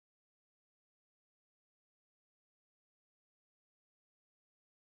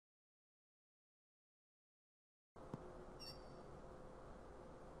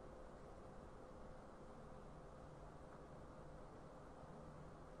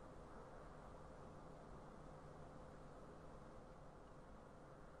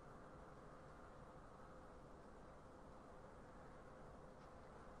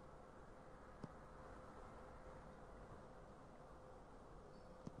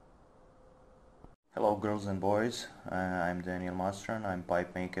Hello girls and boys, I'm Daniel Mustran, I'm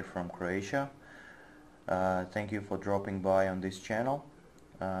pipe maker from Croatia. Thank you for dropping by on this channel.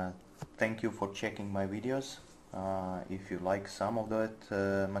 Uh, Thank you for checking my videos. If you like some of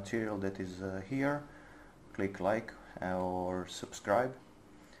that material that is here, click like or subscribe,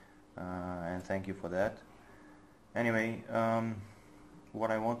 and thank you for that. Anyway,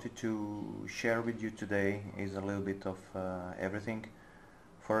 what I wanted to share with you today is a little bit of everything.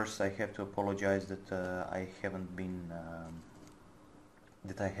 First, I have to apologize that I have been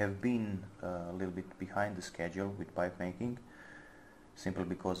a little bit behind the schedule with pipe making, simply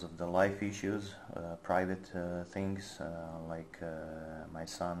because of the life issues, private things, like my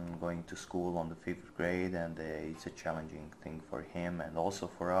son going to school on the 5th grade, and it's a challenging thing for him and also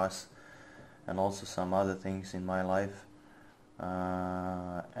for us, and also some other things in my life.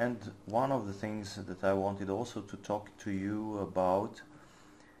 And one of the things that I wanted also to talk to you about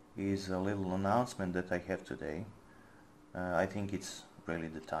is a little announcement that I have today. I think it's really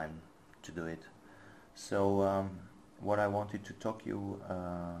the time to do it. So what I wanted to talk you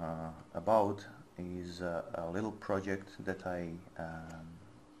about is a little project that I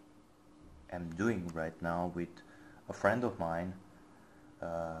am doing right now with a friend of mine,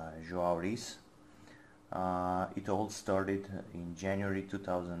 Joao Reis. It all started in January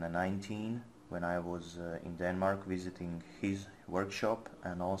 2019 when I was in Denmark visiting his workshop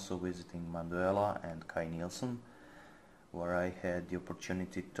and also visiting Manuela and Kai Nielsen, where I had the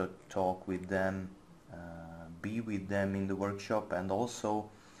opportunity to talk with them, be with them in the workshop, and also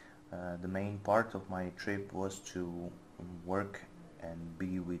the main part of my trip was to work and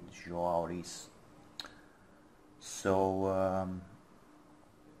be with Joao Reis. So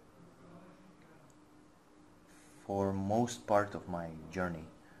for most part of my journey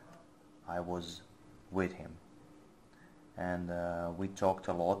I was with him, and we talked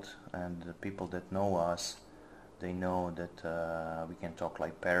a lot, and the people that know us, they know that we can talk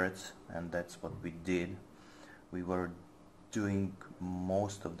like parrots, and that's what we did. We were doing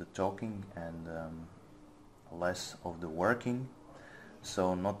most of the talking and less of the working,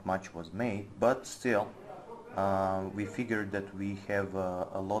 so not much was made, but still we figured that we have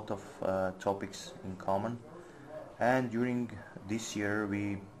a lot of topics in common, and during this year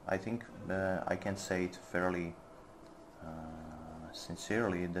I think I can say it fairly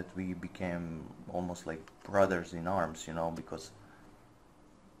sincerely that we became almost like brothers in arms, you know, because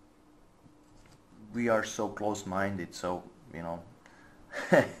we are so close-minded, so, you know,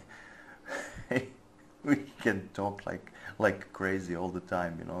 we can talk like crazy all the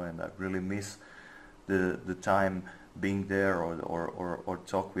time, you know, and I really miss the time being there or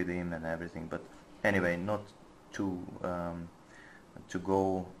talk with him and everything. But anyway, not to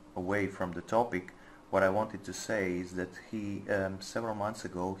go away from the topic, what I wanted to say is that he several months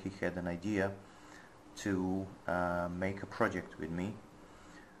ago he had an idea to make a project with me.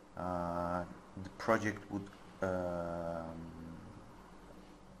 The project would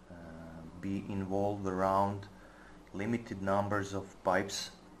be involved around limited numbers of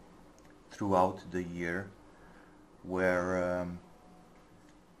pipes throughout the year, where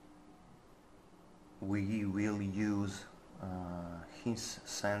we will use his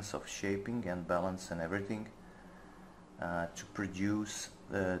sense of shaping and balance and everything to produce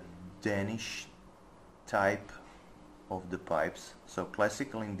the Danish type of the pipes, so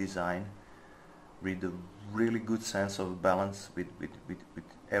classical in design with a really good sense of balance with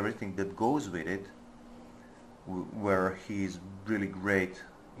everything that goes with it, where he is really great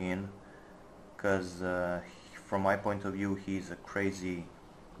in, because from my point of view he's a crazy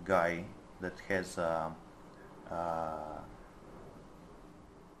guy that has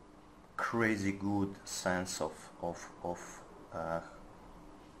crazy good sense of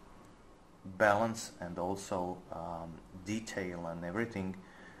balance and also detail and everything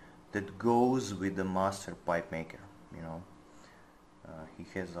that goes with the master pipe maker, you know. He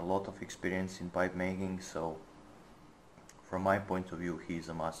has a lot of experience in pipe making, so from my point of view he is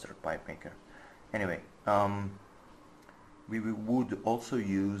a master pipe maker. Anyway, we would also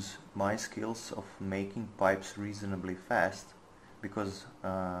use my skills of making pipes reasonably fast, because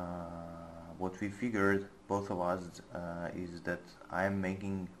what we figured, both of us, is that I'm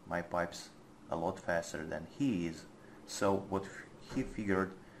making my pipes a lot faster than he is. So what he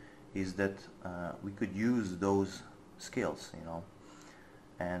figured is that we could use those skills, you know,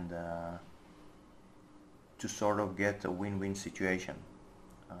 and to sort of get a win-win situation.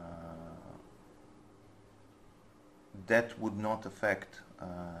 That would not affect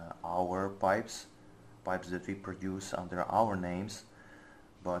our pipes that we produce under our names,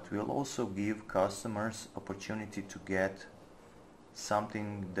 but will also give customers opportunity to get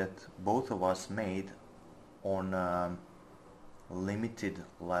something that both of us made on a limited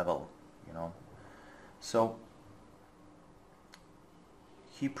level, you know. So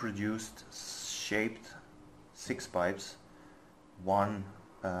he produced shaped 6 pipes, one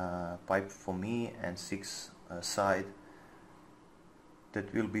pipe for me and 6 side,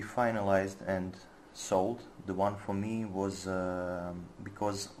 that will be finalized and sold. The one for me was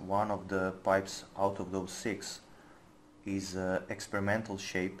because one of the pipes out of those 6 is experimental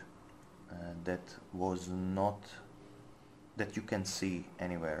shape that was not that you can see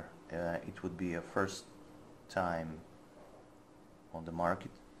anywhere. It would be a first time on the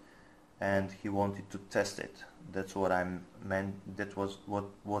market, and he wanted to test it. That's what I meant. That's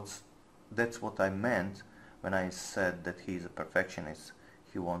what I meant when I said that he's a perfectionist.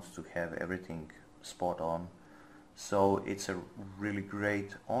 He wants to have everything spot on. So it's a really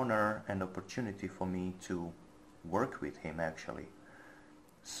great honor and opportunity for me to work with him, actually.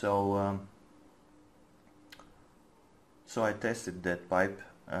 So so I tested that pipe,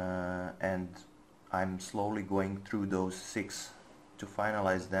 and I'm slowly going through those 6 to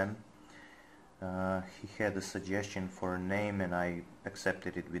finalize them. He had a suggestion for a name, and I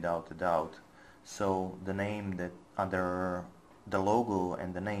accepted it without a doubt. So the name that under the logo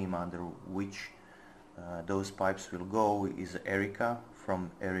and the name under which those pipes will go is Erica,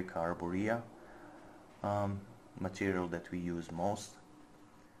 from Erica arborea, material that we use most.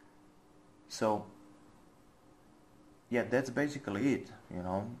 So yeah, that's basically it, you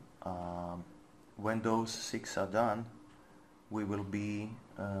know. When those 6 are done, we will be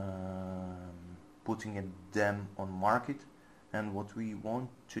putting them on market, and what we want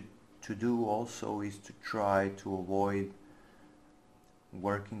to do also is to try to avoid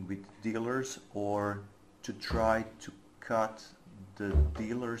working with dealers, or to try to cut the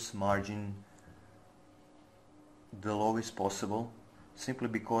dealer's margin the lowest possible, simply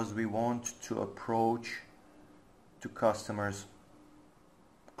because we want to approach to customers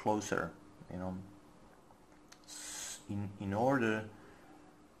closer, you know, in order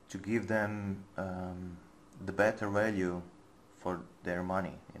to give them the better value for their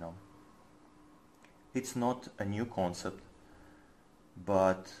money, you know. It's not a new concept,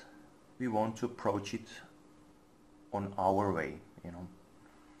 but we want to approach it on our way, you know.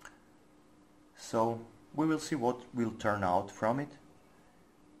 So we will see what will turn out from it.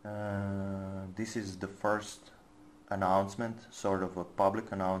 This is the first announcement, sort of a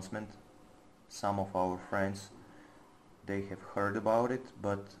public announcement. Some of our friends, they have heard about it,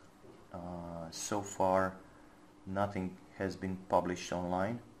 but so far nothing has been published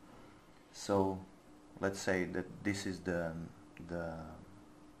online. So let's say that this is the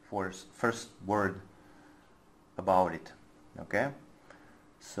first word about it. Okay,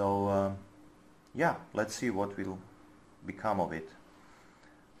 so yeah, let's see what will become of it.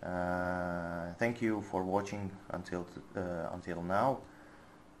 Thank you for watching until now.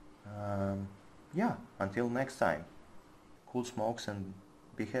 Yeah, until next time, cool smokes and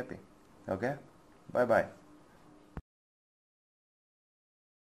be happy. Okay, bye bye.